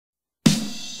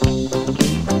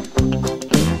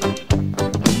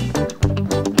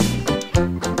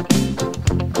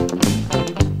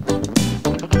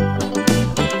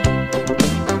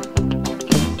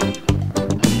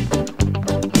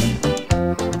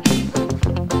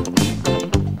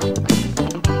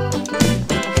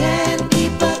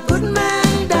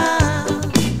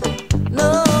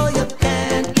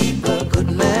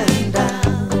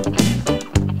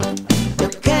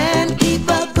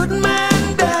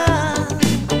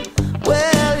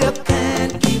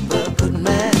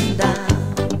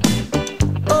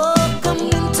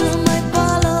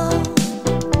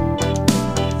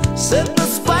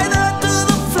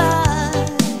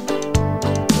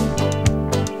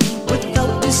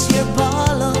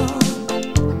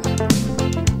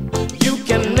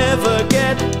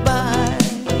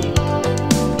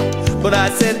But I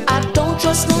said I don't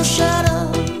trust no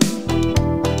shadow,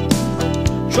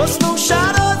 trust no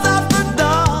shadows of the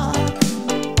dark.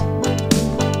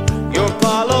 Your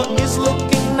parlor is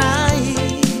looking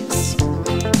nice,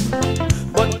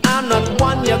 but I'm not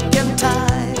one you can tie.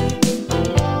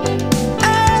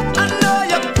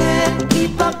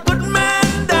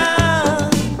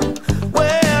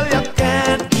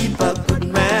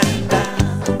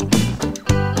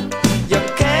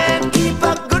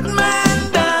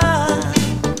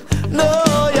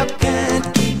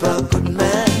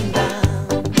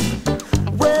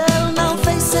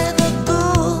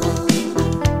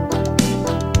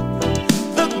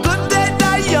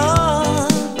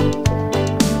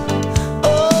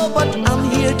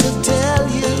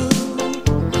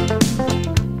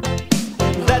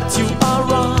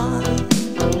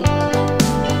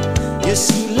 You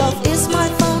see, love is my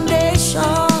foundation,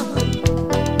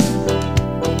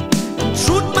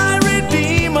 truth my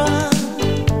redeemer,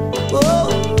 oh,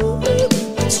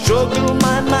 struggle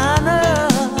my manner.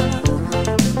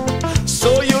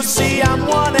 So you see, I'm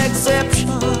one exception.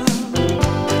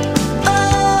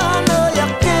 Oh, no, you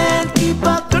can't keep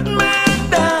a good man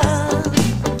down.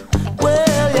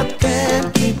 Well, you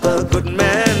can't keep a good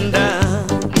man down.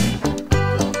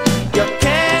 You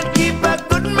can't keep a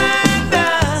good man down.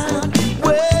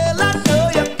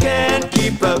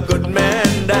 A good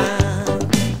man down.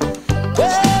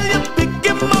 Well, you pick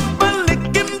him up and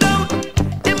lick him down,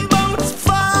 him bounce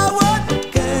forward.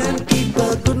 Can't keep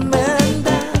a good man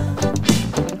down.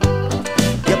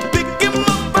 You pick him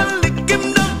up and lick him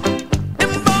down,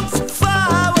 him bounce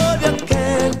forward. You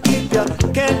can't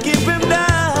keep him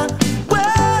down.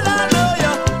 Well, I know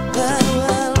you,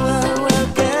 well,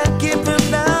 can't keep him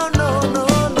down. No, no,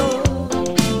 no.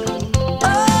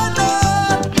 Oh, no,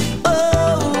 oh.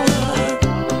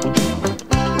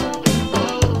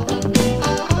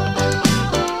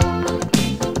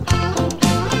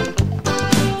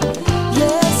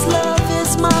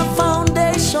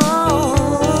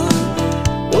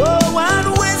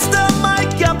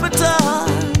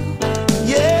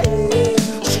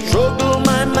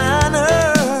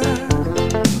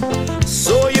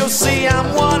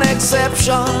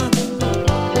 Exception.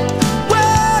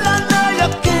 Well, I know you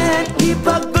can't keep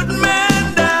a